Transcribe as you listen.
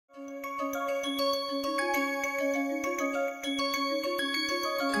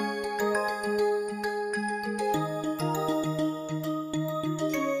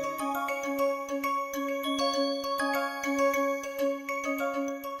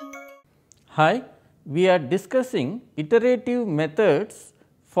Hi, we are discussing iterative methods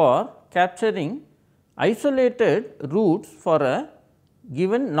for capturing isolated roots for a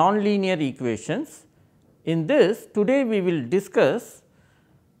given nonlinear equations. In this, today we will discuss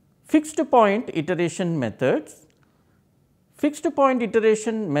fixed point iteration methods. Fixed point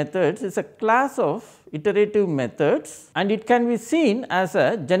iteration methods is a class of iterative methods and it can be seen as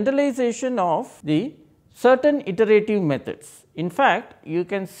a generalization of the certain iterative methods. In fact, you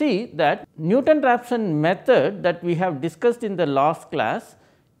can see that Newton-Raphson method that we have discussed in the last class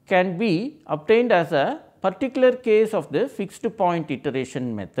can be obtained as a particular case of the fixed point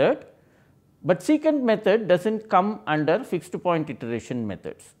iteration method, but secant method does not come under fixed point iteration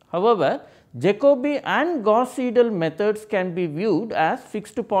methods. However, Jacobi and Gauss-Seidel methods can be viewed as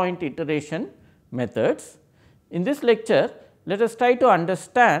fixed point iteration methods. In this lecture, let us try to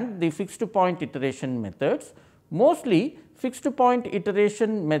understand the fixed point iteration methods. Mostly fixed point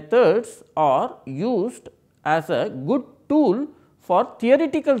iteration methods are used as a good tool for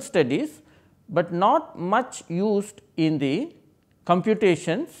theoretical studies, but not much used in the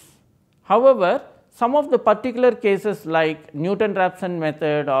computations. However, some of the particular cases like Newton-Raphson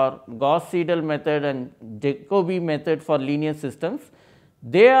method or Gauss-Seidel method and Jacobi method for linear systems,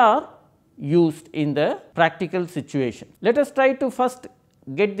 they are used in the practical situation. Let us try to first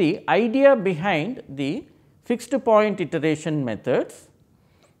get the idea behind the fixed point iteration methods.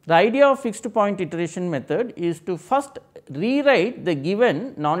 The idea of fixed point iteration method is to first rewrite the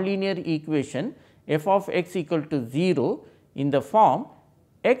given nonlinear equation f of x equal to 0 in the form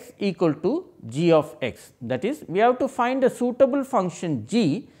x equal to g of x. That is, we have to find a suitable function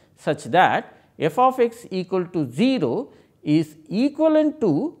g such that f of x equal to 0 is equivalent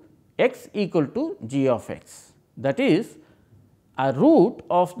to x equal to g of x. That is, a root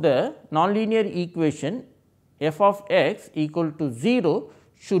of the nonlinear equation f of x equal to 0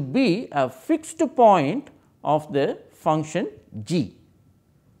 should be a fixed point of the function g.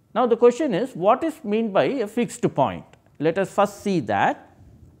 Now, the question is, what is meant by a fixed point? Let us first see that.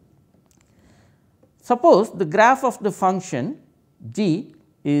 Suppose the graph of the function g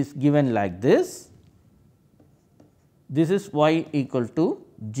is given like this. This is y equal to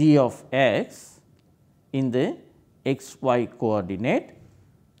g of x in the x y coordinate.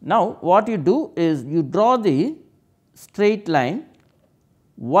 Now, what you do is you draw the straight line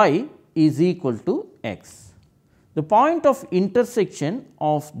y is equal to x. The point of intersection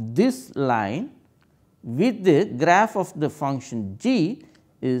of this line with the graph of the function g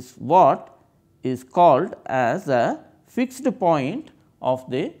is what is called as a fixed point of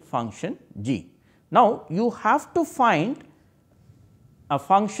the function g. Now, you have to find a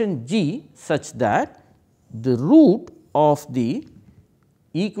function g such that the root of the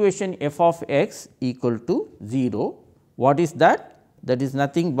equation f of x equal to 0. What is that? That is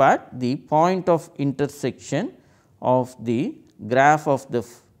nothing but the point of intersection of the graph of the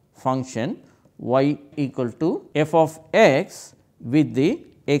function y equal to f of x with the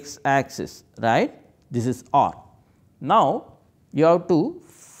x axis, right. This is r. Now, you have to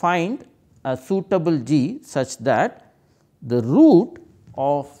find a suitable g such that the root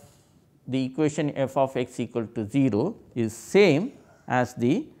of the equation f of x equal to 0 is same as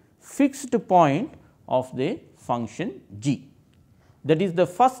the fixed point of the function g. That is the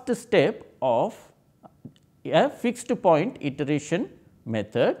first step of a fixed point iteration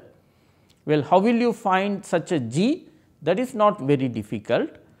method. Well, how will you find such a g? That is not very difficult.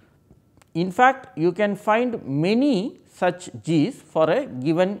 In fact, you can find many such g's for a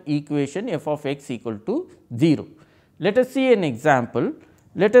given equation f of x equal to 0. Let us see an example.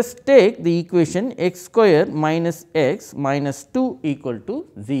 Let us take the equation x square minus x minus 2 equal to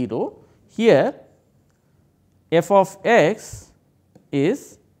 0. Here f of x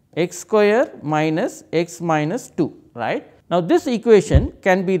is x square minus x minus 2, right. Now, this equation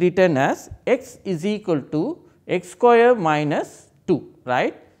can be written as x is equal to x square minus 2,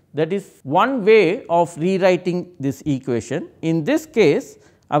 right. That is one way of rewriting this equation. In this case,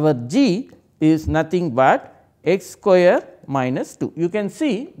 our g is nothing but x square minus 2. You can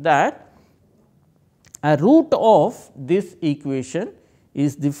see that a root of this equation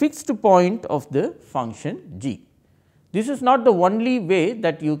is the fixed point of the function g. This is not the only way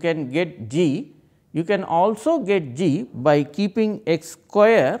that you can get g. You can also get g by keeping x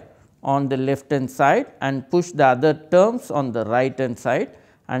square on the left hand side and push the other terms on the right hand side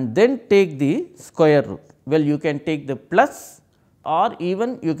and then take the square root. Well, you can take the plus or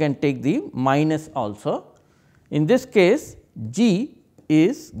even you can take the minus also. In this case, g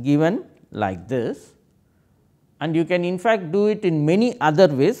is given like this and you can in fact do it in many other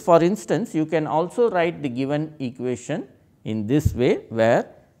ways. For instance, you can also write the given equation in this way, where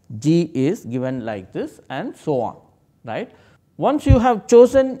g is given like this and so on, right. Once you have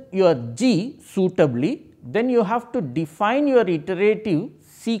chosen your g suitably, then you have to define your iterative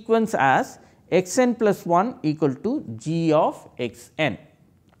sequence as x n plus 1 equal to g of x n.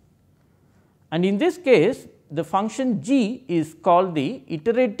 And in this case, the function g is called the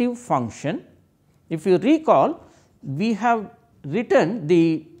iterative function. If you recall, we have written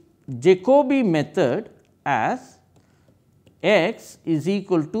the Jacobi method as x is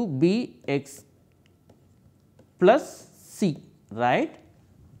equal to b x plus c, right.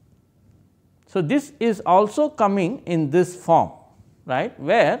 So, this is also coming in this form, right,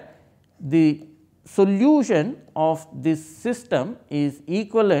 where the solution of this system is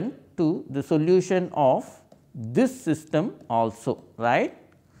equivalent to the solution of this system also, right.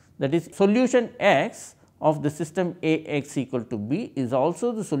 That is, solution x of the system A x equal to b is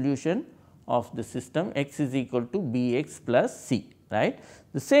also the solution of the system x is equal to b x plus c, right.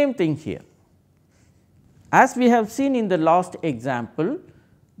 The same thing here. As we have seen in the last example,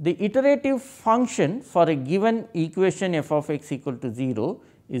 the iterative function for a given equation f of x equal to 0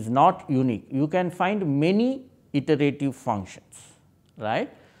 is not unique. You can find many iterative functions,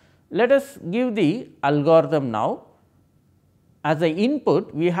 right. Let us give the algorithm now. As an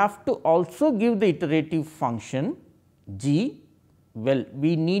input, we have to also give the iterative function g. Well,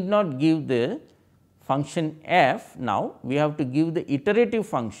 we need not give the function f now, we have to give the iterative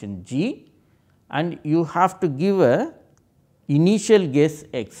function g, and you have to give a initial guess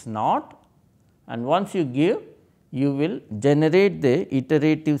x naught, and once you give, you will generate the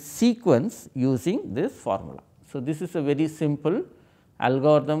iterative sequence using this formula. So, this is a very simple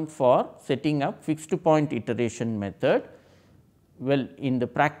algorithm for setting up fixed point iteration method. Well, in the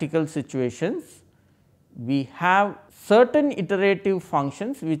practical situations, we have certain iterative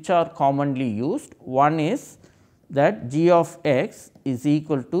functions which are commonly used. One is that g of x is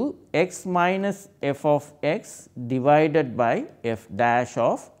equal to x minus f of x divided by f dash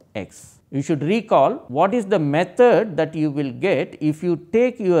of x. You should recall what is the method that you will get if you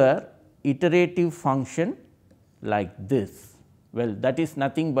take your iterative function like this. Well, that is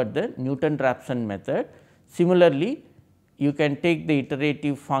nothing but the Newton-Raphson method. Similarly, you can take the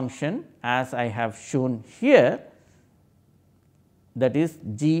iterative function as I have shown here, that is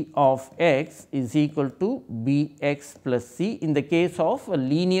g of x is equal to b x plus c. In the case of a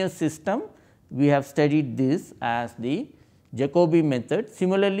linear system, we have studied this as the Jacobi method.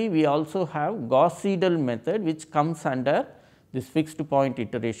 Similarly, we also have Gauss-Seidel method, which comes under this fixed point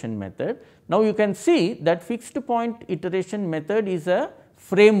iteration method. Now, you can see that fixed point iteration method is a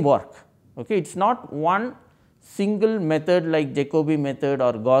framework. Okay. It is not one single method like Jacobi method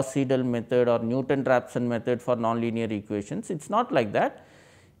or Gauss-Seidel method or Newton-Raphson method for nonlinear equations. It is not like that.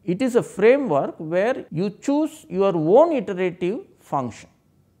 It is a framework where you choose your own iterative function,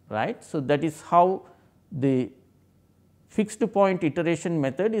 right. So, that is how the fixed point iteration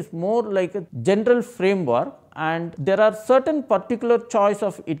method is more like a general framework, and there are certain particular choice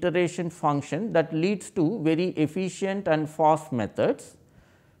of iteration function that leads to very efficient and fast methods.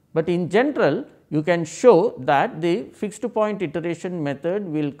 But in general, you can show that the fixed point iteration method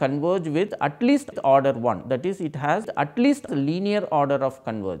will converge with at least order 1, that is, it has at least a linear order of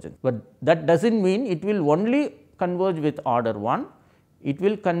convergence, but that does not mean it will only converge with order 1, it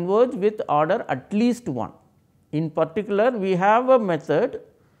will converge with order at least 1. In particular, we have a method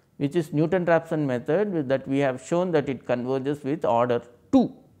which is Newton-Raphson method that we have shown that it converges with order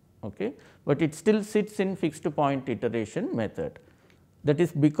 2, okay, but it still sits in fixed point iteration method. That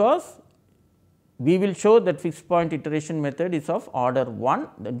is because we will show that fixed point iteration method is of order 1,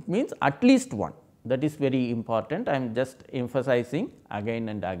 that means at least 1, that is very important. I am just emphasizing again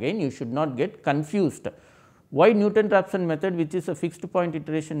and again, you should not get confused. Why Newton-Raphson method, which is a fixed point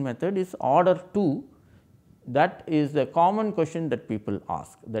iteration method, is order 2? That is the common question that people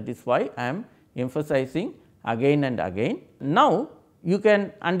ask. That is why I am emphasizing again and again. Now, you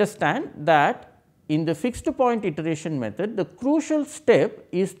can understand that in the fixed point iteration method, the crucial step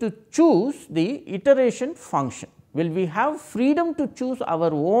is to choose the iteration function. Well, we have freedom to choose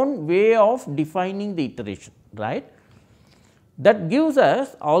our own way of defining the iteration, right. That gives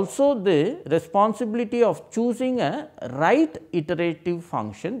us also the responsibility of choosing a right iterative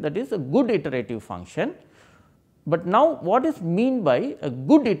function, that is a good iterative function. But now, what is mean by a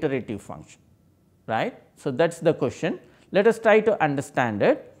good iterative function, right? So, that is the question. Let us try to understand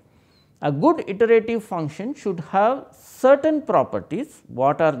it. A good iterative function should have certain properties.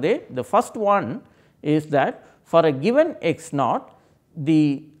 What are they? The first one is that for a given x naught,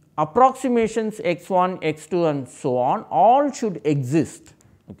 the approximations x 1, x 2 and so on all should exist.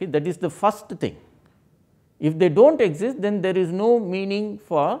 Okay. That is the first thing. If they do not exist, then there is no meaning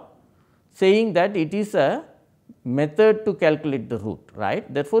for saying that it is a method to calculate the root,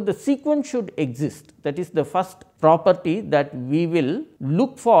 right. Therefore, the sequence should exist, that is the first property that we will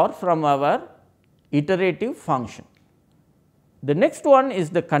look for from our iterative function. The next one is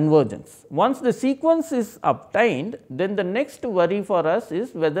the convergence. Once the sequence is obtained, then the next worry for us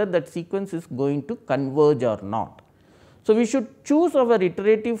is whether that sequence is going to converge or not. So, we should choose our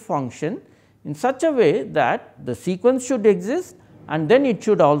iterative function in such a way that the sequence should exist and then it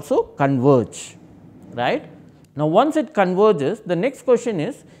should also converge, right. Now, once it converges, the next question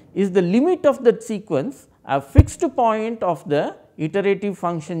is the limit of that sequence a fixed point of the iterative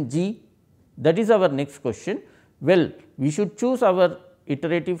function g? That is our next question. Well, we should choose our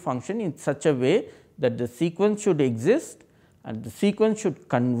iterative function in such a way that the sequence should exist and the sequence should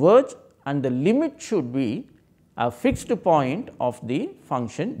converge and the limit should be a fixed point of the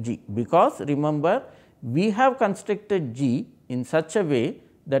function g, because remember we have constructed g in such a way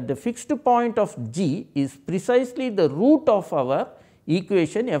that the fixed point of g is precisely the root of our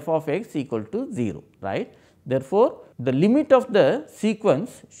equation f of x equal to 0, right. Therefore, the limit of the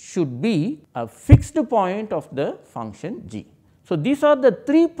sequence should be a fixed point of the function g. So, these are the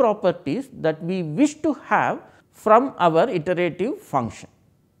three properties that we wish to have from our iterative function.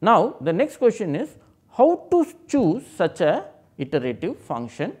 Now, the next question is how to choose such a iterative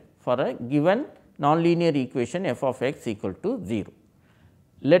function for a given nonlinear equation f of x equal to 0.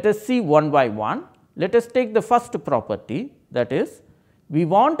 Let us see one by one. Let us take the first property, that is we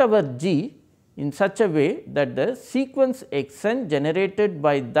want our g in such a way that the sequence x n generated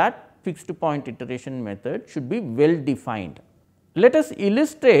by that fixed point iteration method should be well defined. Let us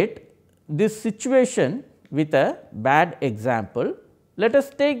illustrate this situation with a bad example. Let us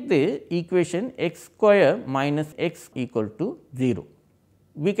take the equation x square minus x equal to 0.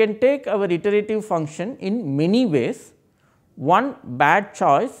 We can take our iterative function in many ways. One bad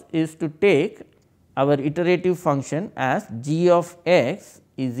choice is to take our iterative function as g of x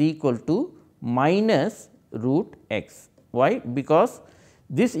is equal to minus root x. Why? Because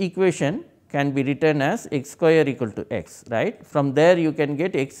this equation can be written as x square equal to x, right. From there you can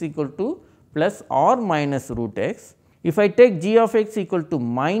get x equal to plus or minus root x. If I take g of x equal to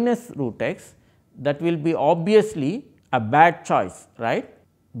minus root x, that will be obviously a bad choice, right,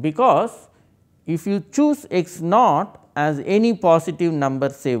 because if you choose x naught as any positive number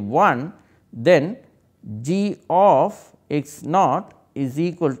say 1, then g of x naught is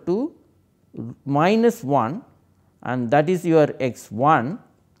equal to minus 1 and that is your x 1,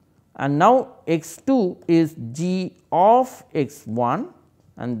 and now x 2 is g of x 1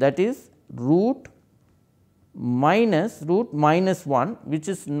 and that is root minus 1, which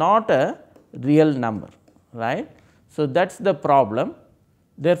is not a real number, right. So, that is the problem.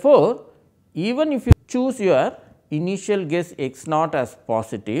 Therefore, even if you choose your initial guess x naught as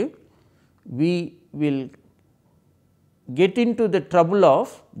positive, we will get into the trouble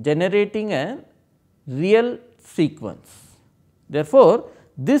of generating a real sequence. Therefore,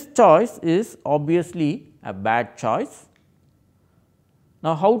 this choice is obviously a bad choice.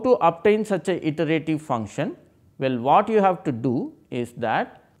 Now, how to obtain such a iterative function? Well, what you have to do is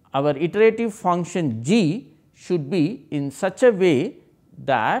that our iterative function g should be in such a way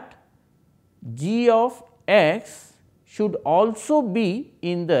that g of x should also be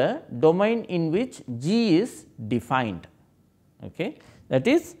in the domain in which g is defined. Okay. That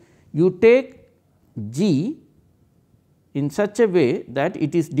is, you take g in such a way that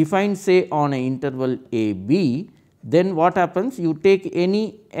it is defined say on an interval a b, then what happens? You take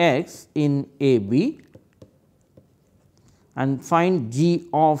any x in a b and find g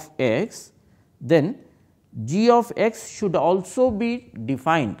of x, then g of x should also be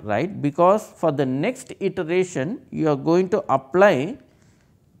defined, right, because for the next iteration you are going to apply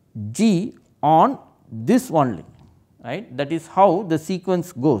g on this only, right. That is how the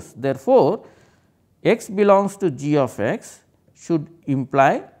sequence goes. Therefore, x belongs to g of x should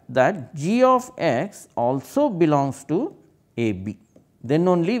imply that g of x also belongs to a b. Then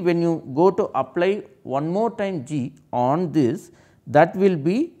only when you go to apply one more time g on this, that will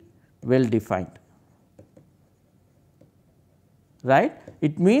be well defined, right.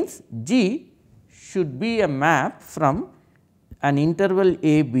 It means g should be a map from an interval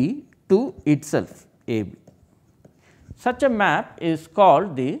a b to itself a b. Such a map is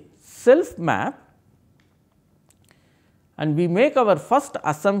called the self map, and we make our first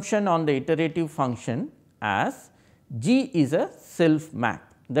assumption on the iterative function as g is a self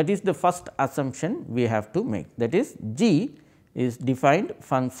map. That is the first assumption we have to make, that is g is defined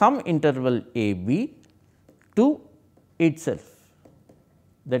from some interval a b to itself.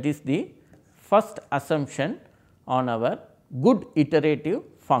 That is the first assumption on our good iterative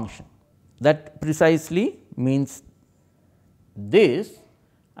function. That precisely means this.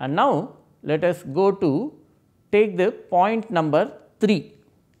 And now, let us go to take the point number 3.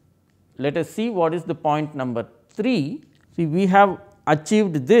 Let us see what is the point number 3. See, we have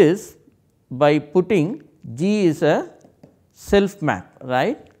achieved this by putting G is a self map,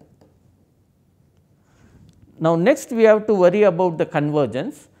 right. Now, next we have to worry about the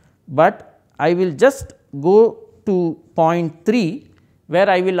convergence, but I will just go to point 3, where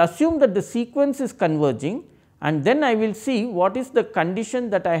I will assume that the sequence is converging, and then I will see what is the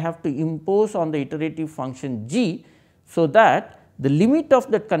condition that I have to impose on the iterative function G, so that the limit of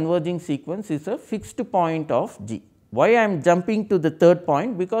that converging sequence is a fixed point of G. Why I am jumping to the third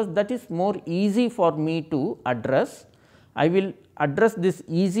point? Because that is more easy for me to address. I will address this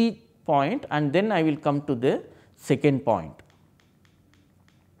easy point and then I will come to the second point.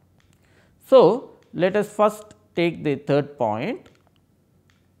 So, let us first take the third point.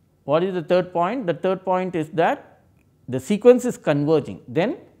 What is the third point? The third point is that the sequence is converging,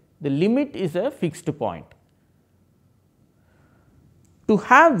 then the limit is a fixed point. To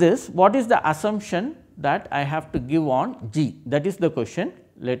have this, what is the assumption that I have to give on G? That is the question.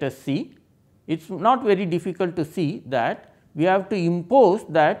 Let us see. It is not very difficult to see that we have to impose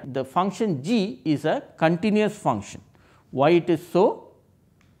that the function G is a continuous function. Why it is so?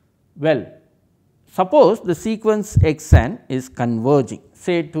 Well, suppose the sequence x n is converging,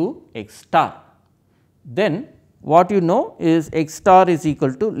 say to x star, then what you know is x star is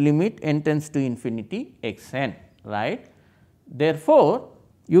equal to limit n tends to infinity x n, right. Therefore,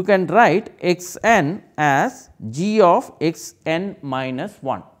 you can write x n as g of x n minus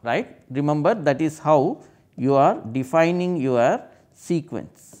 1, right. Remember, that is how you are defining your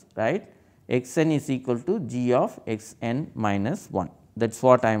sequence, right. X n is equal to g of x n minus 1, that is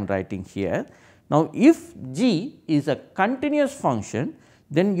what I am writing here. Now, if G is a continuous function,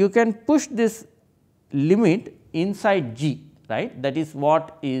 then you can push this limit inside G, right. That is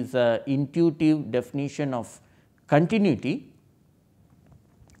what is a intuitive definition of continuity.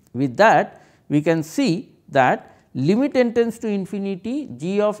 With that, we can see that limit n tends to infinity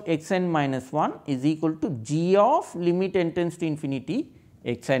g of x n minus 1 is equal to g of limit n tends to infinity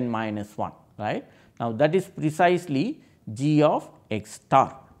x n minus 1, right. Now, that is precisely g of x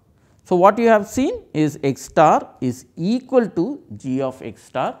star. So, what you have seen is x star is equal to g of x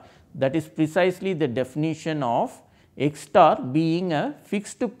star, that is precisely the definition of x star being a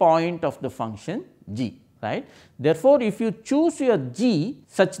fixed point of the function G, right. Therefore, if you choose your G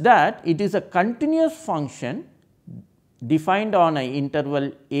such that it is a continuous function defined on an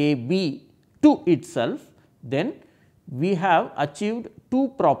interval a b to itself, then we have achieved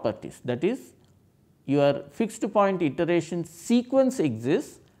two properties, that is your fixed point iteration sequence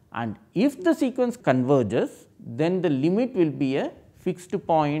exists, and if the sequence converges, then the limit will be a fixed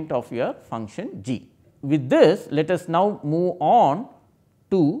point of your function G. With this, let us now move on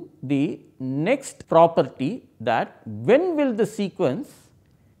to the next property, that when will the sequence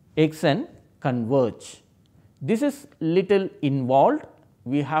x n converge. This is little involved.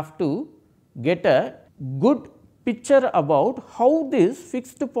 We have to get a good picture about how this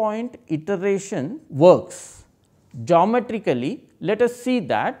fixed point iteration works. Geometrically, let us see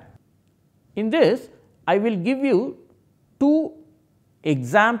that. In this, I will give you two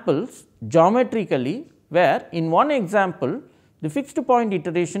examples geometrically, where in one example the fixed point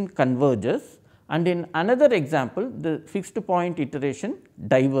iteration converges and in another example the fixed point iteration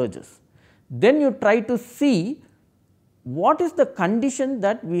diverges. Then you try to see what is the condition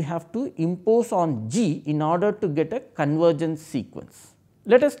that we have to impose on G in order to get a convergence sequence.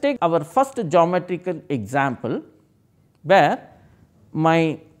 Let us take our first geometrical example, where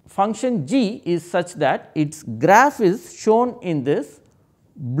my function G is such that its graph is shown in this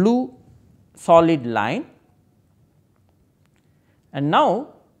blue solid line. And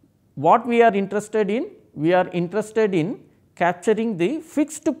now, what we are interested in? We are interested in capturing the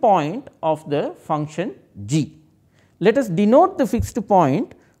fixed point of the function G. Let us denote the fixed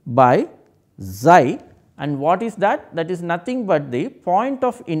point by xi, and what is that? That is nothing but the point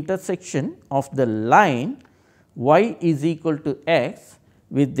of intersection of the line y is equal to x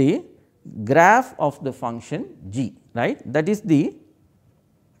with the graph of the function G, right. That is the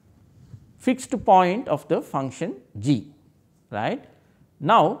fixed point of the function G, right.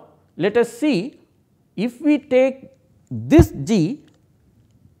 Now, let us see if we take this G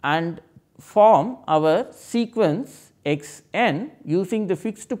and form our sequence x n using the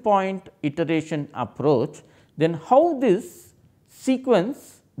fixed point iteration approach, then how this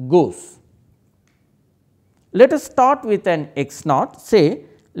sequence goes. Let us start with an x naught, say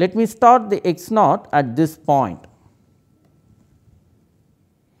let me start the x naught at this point.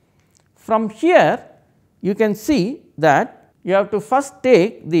 From here you can see that you have to first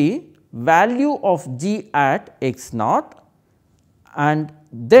take the value of g at x naught, and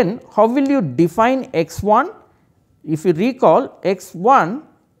then how will you define x 1? If you recall, x 1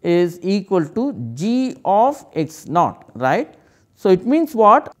 is equal to g of x naught, right. So, it means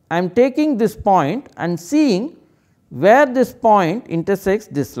what? I am taking this point and seeing where this point intersects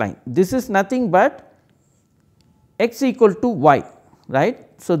this line. This is nothing but x equal to y, right.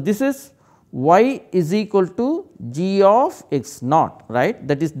 So, this is y is equal to g of x naught, right,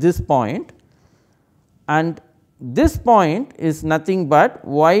 that is this point, and this point is nothing but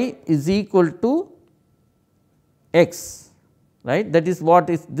y is equal to x, right, that is what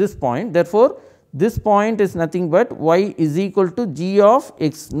is this point. Therefore, this point is nothing but y is equal to g of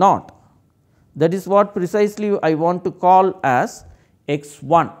x naught, that is what precisely I want to call as x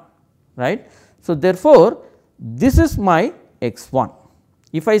 1, right. So, therefore, this is my x 1.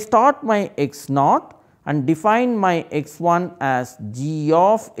 If I start my x naught and define my x 1 as g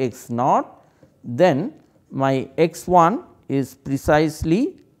of x naught, then my x 1 is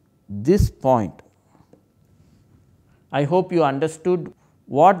precisely this point. I hope you understood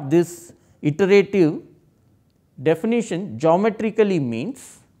what this iterative definition geometrically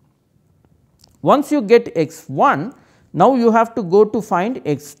means. Once you get x 1, now you have to go to find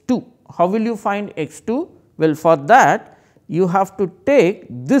x 2. How will you find x 2? Well, for that you have to take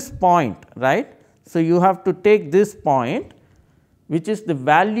this point, right. So, you have to take this point, which is the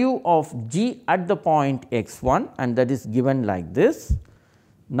value of g at the point x 1, and that is given like this.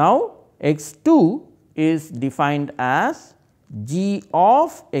 Now, x 2 is defined as g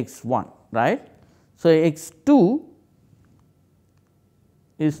of x 1, right. So, x 2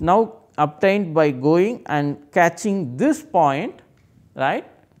 is now obtained by going and catching this point, right.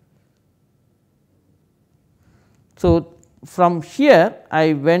 So, from here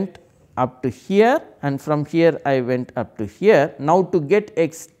I went up to here, and from here I went up to here. Now, to get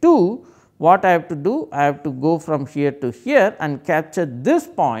x 2, what I have to do? I have to go from here to here and capture this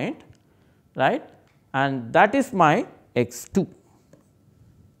point, right, and that is my x 2.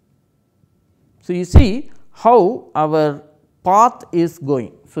 So, you see how our path is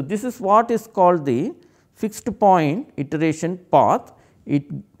going. So, this is what is called the fixed point iteration path. It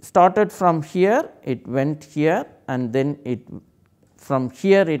started from here, it went here, and then it from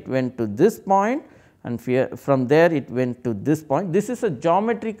here it went to this point, and from there it went to this point. This is a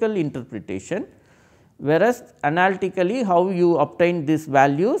geometrical interpretation, whereas analytically how you obtain these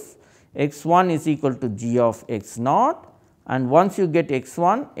values, x 1 is equal to g of x naught, and once you get x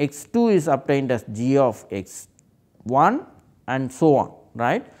 1, x 2 is obtained as g of x 1 and so on,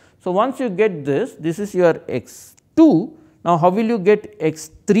 right. So, once you get this, this is your x 2. Now, how will you get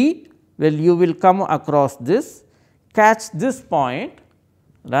x 3? Well, you will come across this, catch this point,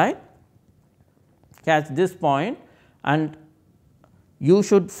 right, catch this point, and you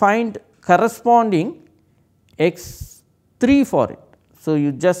should find corresponding x 3 for it. So,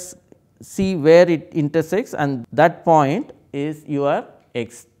 you just see where it intersects, and that point is your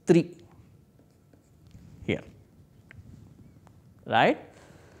x 3 here, right.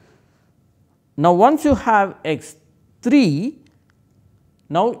 Now, once you have x 3,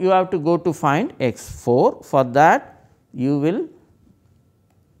 now you have to go to find x 4. For that you will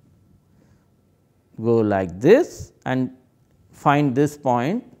go like this and find this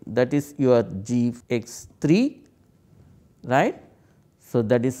point, that is your g x 3, right. So,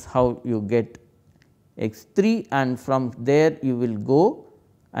 that is how you get x 3, and from there you will go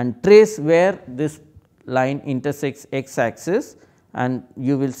and trace where this line intersects x axis, and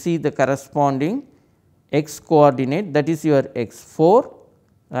you will see the corresponding x coordinate, that is your x 4,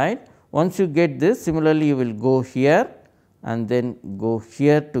 right. Once you get this, similarly you will go here and then go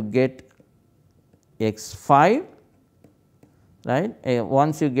here to get x 5, right.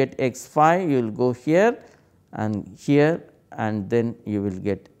 Once you get x 5, you will go here and then you will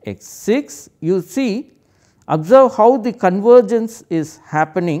get x 6. You see, observe how the convergence is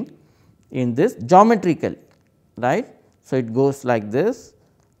happening in this geometrically, right. So, it goes like this,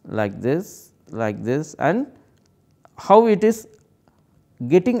 like this, like this, and how it is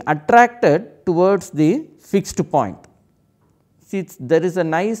getting attracted towards the fixed point. See, there is a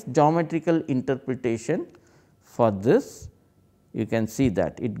nice geometrical interpretation for this. You can see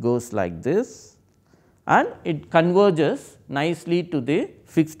that it goes like this and it converges nicely to the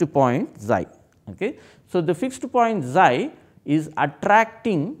fixed point xi. Okay. So, the fixed point xi is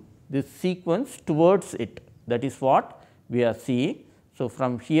attracting this sequence towards it, that is what we are seeing. So,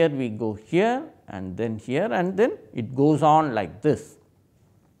 from here we go here and then it goes on like this.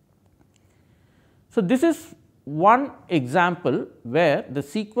 So, this is one example where the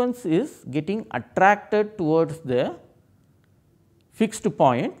sequence is getting attracted towards the fixed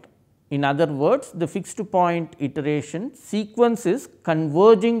point. In other words, the fixed point iteration sequence is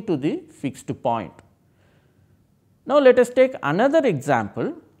converging to the fixed point. Now, let us take another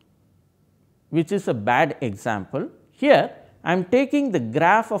example, which is a bad example. Here I am taking the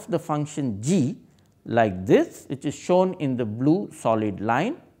graph of the function g like this, which is shown in the blue solid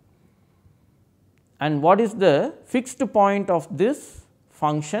line. And what is the fixed point of this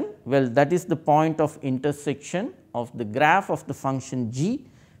function? Well, that is the point of intersection of the graph of the function g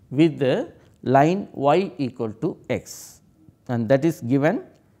with the line y equal to x, and that is given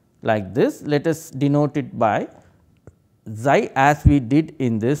like this. Let us denote it by xi as we did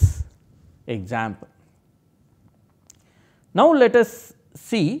in this example. Now, let us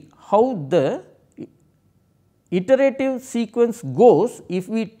see how the iterative sequence goes if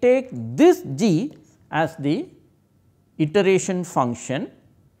we take this g as the iteration function.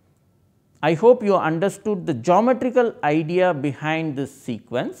 I hope you understood the geometrical idea behind this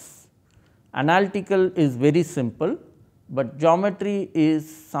sequence. Analytical is very simple, but geometry is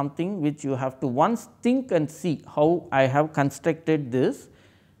something which you have to once think and see how I have constructed this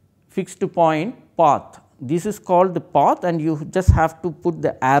fixed point path. This is called the path, and you just have to put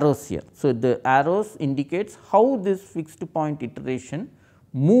the arrows here. So, the arrows indicates how this fixed point iteration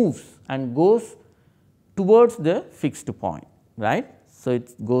moves and goes towards the fixed point, right. So,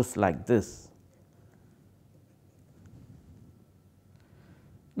 it goes like this.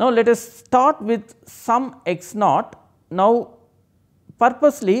 Now, let us start with some x naught. Now,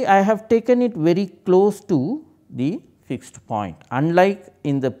 purposely I have taken it very close to the fixed point, unlike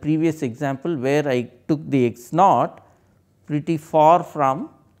in the previous example where I took the x naught pretty far from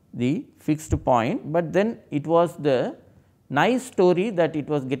the fixed point, but then it was the nice story that it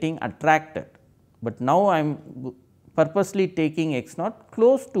was getting attracted. But now I am purposely taking x naught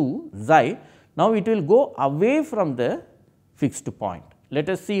close to xi. Now, it will go away from the fixed point. Let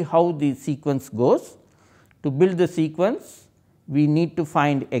us see how the sequence goes. To build the sequence, we need to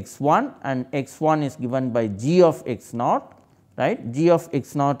find x 1, and x 1 is given by g of x naught, right. G of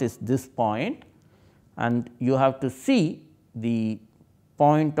x naught is this point, and you have to see the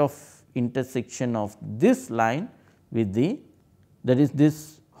point of intersection of this line with the, that is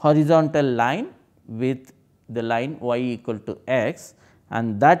this horizontal line with the line y equal to x,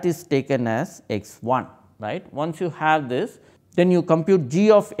 and that is taken as x 1, right. Once you have this, then you compute g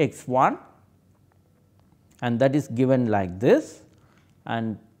of x 1, and that is given like this,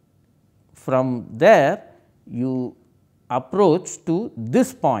 and from there you approach to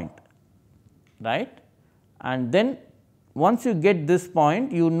this point, right. And then once you get this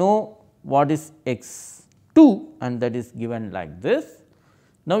point, you know what is x 2, and that is given like this.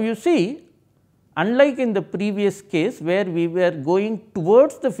 Now, you see, unlike in the previous case where we were going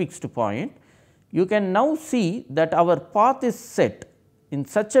towards the fixed point, you can now see that our path is set in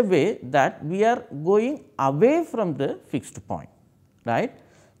such a way that we are going away from the fixed point, right.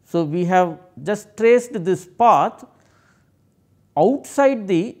 So, we have just traced this path outside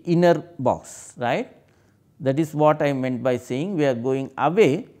the inner box, right. That is what I meant by saying we are going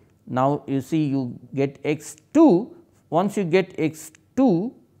away. Now, you see you get x 2, once you get x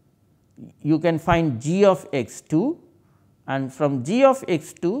 2, you can find g of x 2, and from g of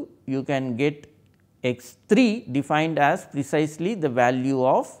x 2 you can get x 3 defined as precisely the value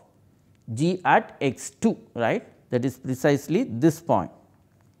of g at x 2, right. That is precisely this point,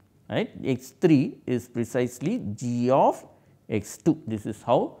 right. X 3 is precisely g of x 2. This is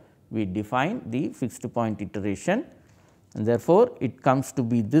how we define the fixed point iteration, and therefore, it comes to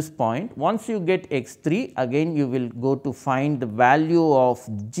be this point. Once you get x 3, again you will go to find the value of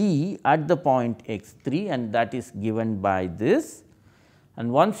g at the point x 3, and that is given by this.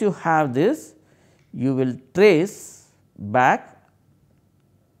 And once you have this, you will trace back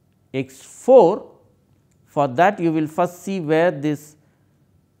x 4. For that, you will first see where this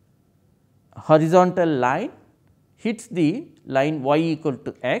horizontal line hits the line y equal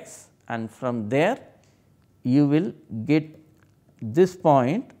to x, and from there you will get this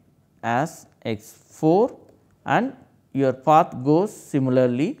point as x 4, and your path goes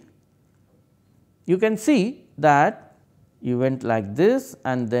similarly. You can see that you went like this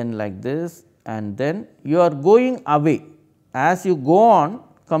and then like this, and then you are going away. As you go on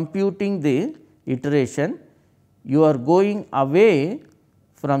computing the iteration, you are going away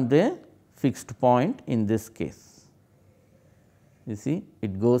from the fixed point in this case. You see,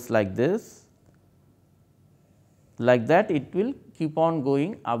 it goes like this, like that it will keep on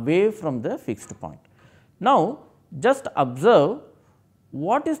going away from the fixed point. Now, just observe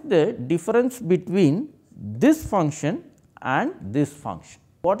what is the difference between this function and this function?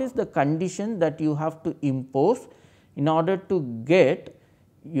 What is the condition that you have to impose in order to get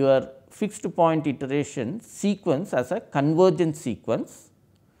your fixed point iteration sequence as a convergent sequence?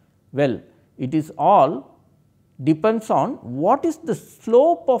 Well, it is all depends on what is the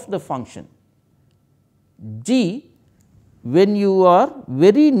slope of the function g when you are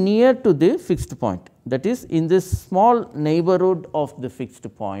very near to the fixed point, that is in this small neighborhood of the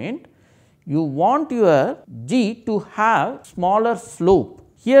fixed point. You want your g to have smaller slope.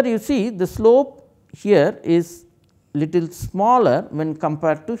 Here you see the slope here is little smaller when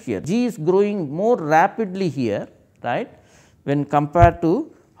compared to here. G is growing more rapidly here, right, when compared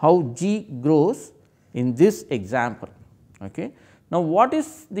to how g grows in this example. Okay. Now, what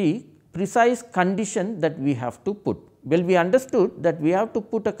is the precise condition that we have to put? Well, we understood that we have to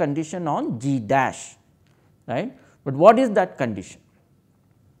put a condition on g dash, right, but what is that condition?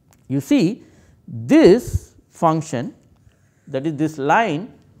 You see this function, that is this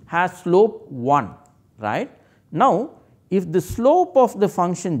line has slope 1, right. Now, if the slope of the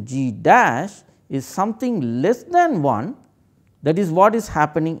function g dash is something less than 1, that is what is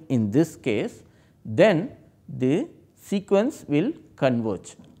happening in this case, then the sequence will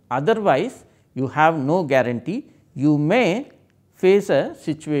converge. Otherwise, you have no guarantee, you may face a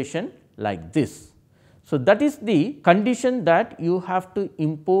situation like this. So, that is the condition that you have to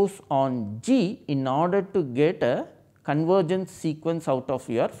impose on g in order to get a convergence sequence out of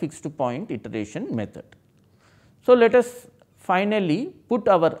your fixed point iteration method. So, let us finally put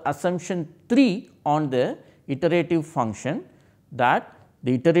our assumption 3 on the iterative function, that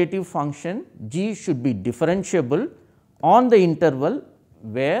the iterative function g should be differentiable on the interval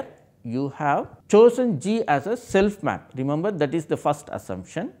where you have chosen g as a self map. Remember, that is the first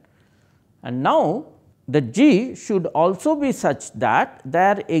assumption. And now, the g should also be such that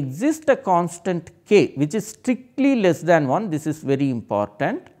there exists a constant k which is strictly less than 1, this is very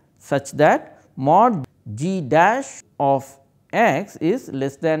important, such that mod g dash of x is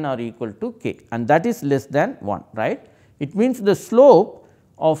less than or equal to k, and that is less than 1, right. It means the slope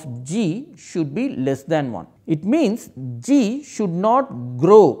of g should be less than 1. It means g should not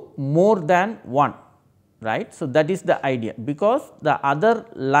grow more than 1, right. So, that is the idea, because the other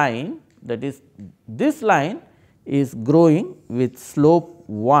line, that is this line is growing with slope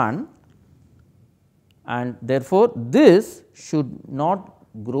 1, and therefore, this should not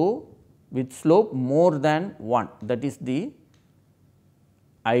grow with slope more than 1, that is the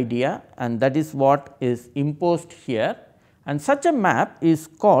idea, and that is what is imposed here, and such a map is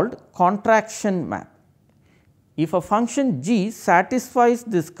called contraction map. If a function g satisfies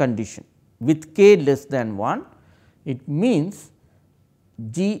this condition with k less than 1, it means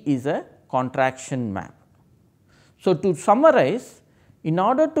g is a contraction map. So, to summarize, in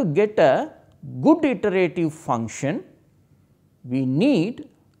order to get a good iterative function, we need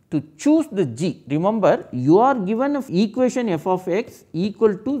to choose the g. Remember, you are given an equation f of x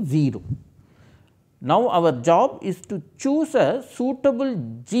equal to 0. Now, our job is to choose a suitable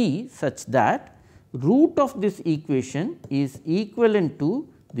g such that root of this equation is equivalent to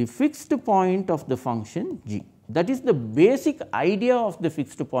the fixed point of the function g. That is the basic idea of the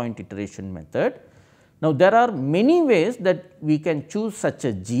fixed point iteration method. Now, there are many ways that we can choose such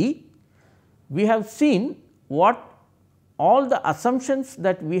a g. We have seen what all the assumptions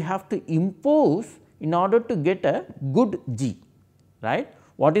that we have to impose in order to get a good g, right.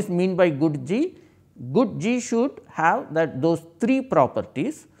 What is mean by good g? Good g should have those 3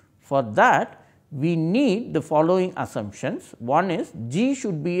 properties. For that, we need the following assumptions. One is g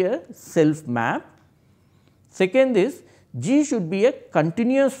should be a self map. Second is g should be a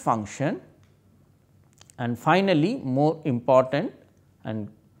continuous function, and finally, more important and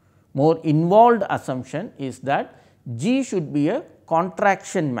more involved assumption is that g should be a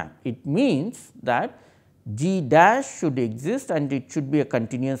contraction map. It means that g dash should exist and it should be a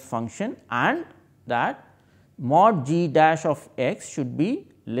continuous function, and that mod g dash of x should be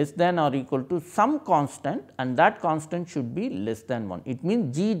less than or equal to some constant, and that constant should be less than 1. It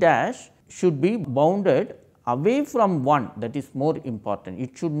means g dash should be bounded away from 1, that is more important.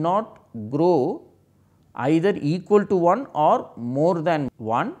 It should not grow either equal to 1 or more than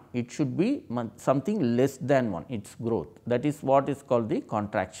 1, it should be something less than 1, its growth, that is what is called the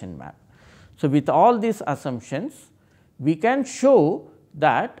contraction map. So, with all these assumptions, we can show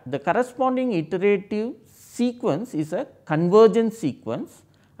that the corresponding iterative sequence is a convergent sequence,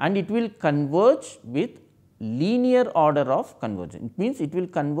 and it will converge with linear order of convergence. It means, it will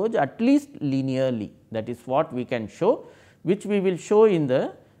converge at least linearly, that is what we can show, which we will show in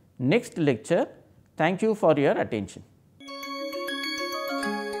the next lecture. Thank you for your attention.